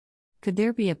Could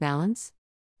there be a balance?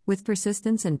 With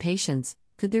persistence and patience,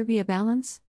 could there be a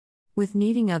balance? With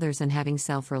needing others and having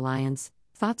self-reliance,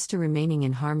 thoughts to remaining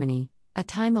in harmony, a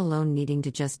time alone needing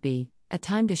to just be, a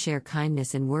time to share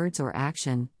kindness in words or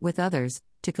action, with others,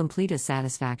 to complete a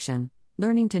satisfaction,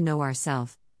 learning to know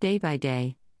ourself, day by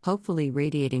day, hopefully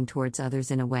radiating towards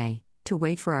others in a way, to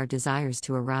wait for our desires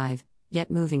to arrive, yet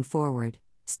moving forward,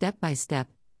 step by step,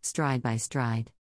 stride by stride.